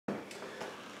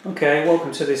Okay,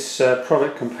 welcome to this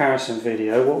product comparison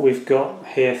video. What we've got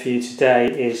here for you today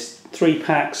is 3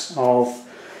 packs of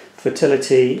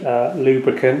fertility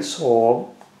lubricants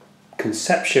or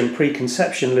preconception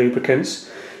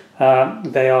lubricants.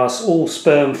 They are all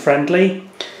sperm friendly.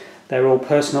 They're all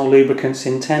personal lubricants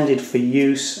intended for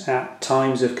use at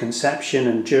times of conception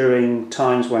and during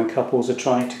times when couples are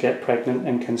trying to get pregnant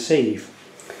and conceive.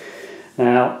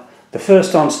 Now, the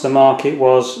first onto the market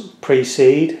was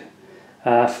Pre-Seed.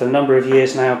 For a number of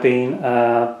years now been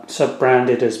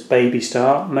sub-branded as Baby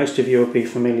Star. Most of you will be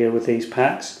familiar with these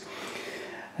packs.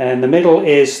 And the middle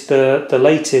is the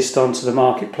latest onto the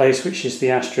marketplace, which is the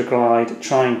Astroglide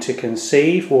Trying to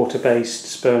Conceive, water-based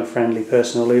sperm-friendly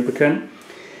personal lubricant.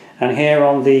 And here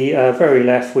on the very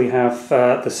left we have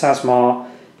the Sasmar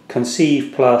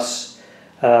Conceive Plus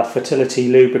fertility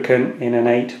lubricant in an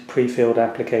 8 pre-filled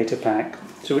applicator pack.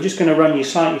 So we're just going to run you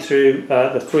slightly through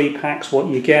the 3 packs, what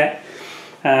you get,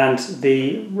 and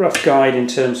the rough guide in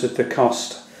terms of the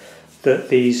cost that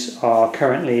these are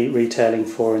currently retailing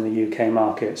for in the UK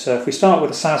market. So if we start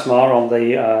with the Sasmar on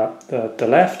the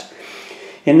left,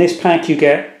 in this pack you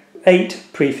get 8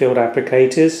 pre-filled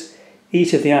applicators.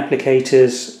 Each of the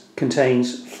applicators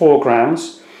contains 4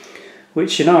 grams,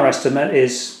 which in our estimate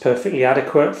is perfectly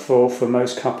adequate for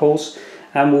most couples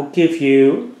and will give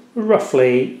you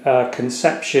roughly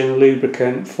conception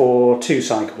lubricant for 2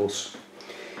 cycles.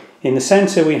 In the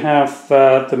centre we have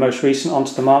the most recent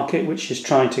onto the market, which is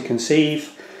Trying to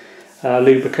Conceive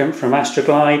lubricant from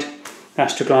Astroglide.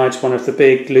 Astroglide is one of the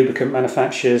big lubricant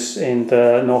manufacturers in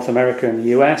North America and the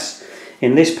US.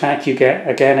 In this pack you get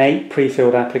again 8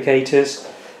 pre-filled applicators,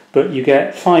 but you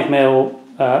get 5 ml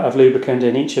of lubricant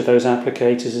in each of those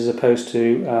applicators as opposed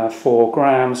to 4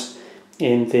 grams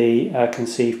in the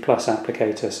Conceive Plus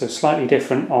applicator. So slightly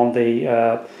different on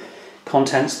the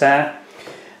contents there.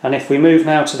 And if we move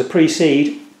now to the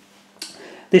Pre-Seed,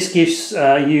 this gives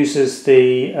users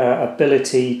the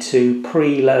ability to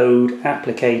preload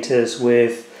applicators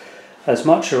with as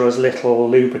much or as little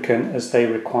lubricant as they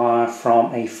require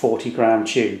from a 40-gram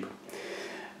tube.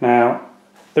 Now,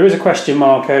 there is a question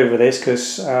mark over this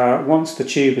because once the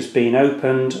tube has been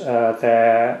opened,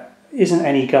 there isn't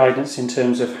any guidance in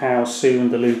terms of how soon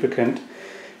the lubricant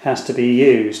has to be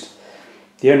used.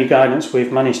 The only guidance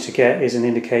we've managed to get is an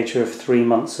indicator of 3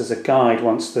 months as a guide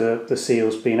once the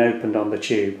seal's been opened on the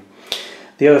tube.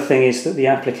 The other thing is that the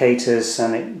applicators,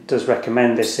 and it does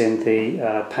recommend this in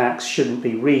the packs, shouldn't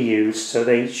be reused, so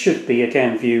they should be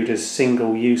again viewed as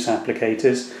single-use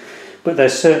applicators, but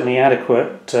there's certainly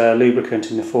adequate lubricant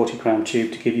in the 40-gram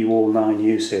tube to give you all 9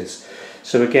 uses.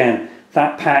 So again,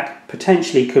 that pack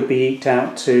potentially could be eked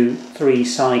out to 3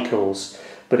 cycles.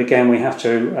 But again, we have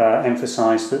to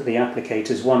emphasise that the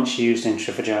applicators, once used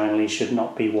intravaginally, should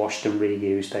not be washed and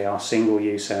reused. They are single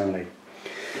use only.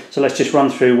 So let's just run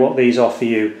through what these offer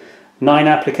you. 9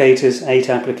 applicators, 8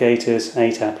 applicators,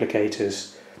 8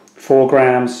 applicators. 4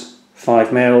 grams,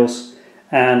 5 mils,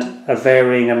 and a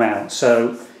varying amount.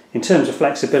 So in terms of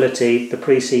flexibility, the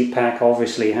Pre-Seed pack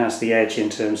obviously has the edge in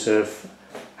terms of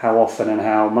how often and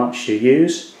how much you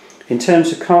use. In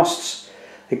terms of costs,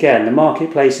 again, the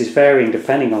marketplace is varying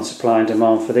depending on supply and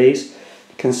demand for these.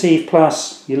 Conceive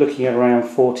Plus, you're looking at around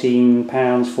 £14,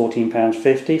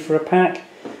 £14.50 for a pack.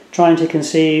 Trying to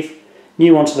Conceive,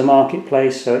 new onto the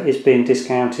marketplace, so it is being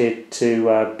discounted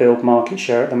to build market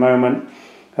share at the moment,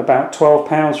 about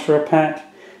 £12 for a pack.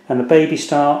 And the Baby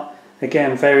Start,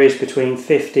 again, varies between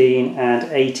 £15 and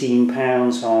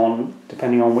 £18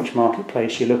 depending on which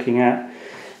marketplace you're looking at.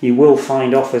 You will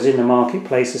find offers in the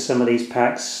marketplace of some of these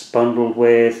packs bundled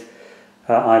with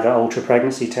either ultra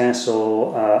pregnancy tests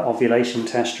or ovulation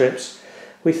test strips.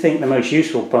 We think the most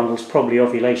useful bundle is probably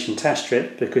ovulation test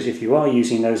strip, because if you are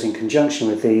using those in conjunction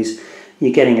with these,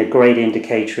 you're getting a great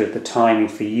indicator of the timing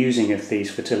for using of these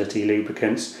fertility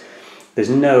lubricants. There's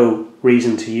no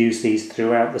reason to use these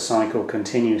throughout the cycle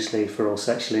continuously for all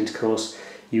sexual intercourse.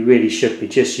 You really should be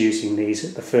just using these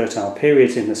at the fertile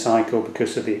periods in the cycle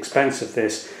because of the expense of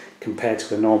this compared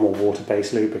to a normal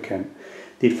water-based lubricant.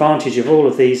 The advantage of all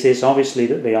of these is obviously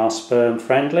that they are sperm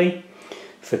friendly,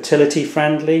 fertility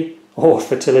friendly, or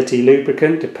fertility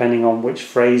lubricant, depending on which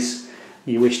phrase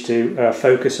you wish to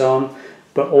focus on,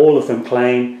 but all of them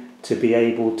claim to be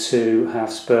able to have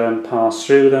sperm pass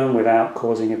through them without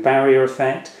causing a barrier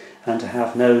effect and to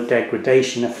have no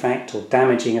degradation effect or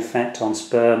damaging effect on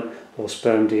sperm or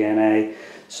sperm DNA.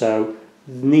 So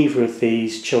neither of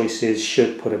these choices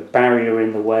should put a barrier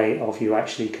in the way of you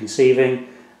actually conceiving.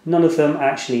 None of them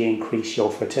actually increase your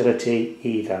fertility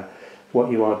either. What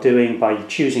you are doing by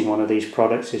choosing one of these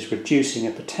products is reducing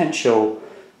a potential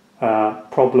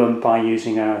problem by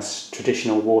using a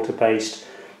traditional water-based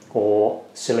or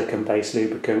silicone-based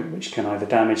lubricant, which can either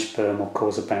damage sperm or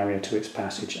cause a barrier to its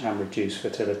passage and reduce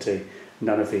fertility.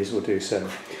 None of these will do so.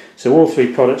 So all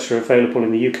three products are available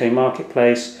in the UK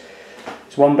marketplace.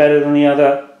 Is one better than the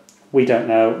other? We don't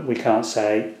know, we can't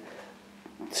say.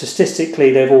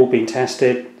 Statistically, they've all been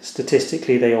tested.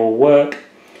 Statistically, they all work.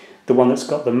 The one that's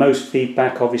got the most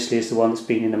feedback, obviously, is the one that's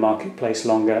been in the marketplace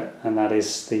longer, and that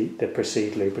is the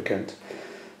Conceive lubricant.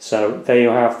 So there you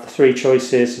have the three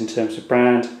choices in terms of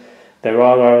brand. There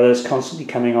are others constantly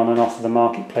coming on and off of the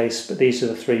marketplace, but these are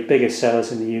the three biggest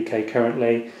sellers in the UK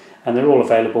currently, and they're all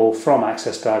available from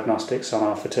Access Diagnostics on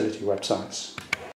our fertility websites.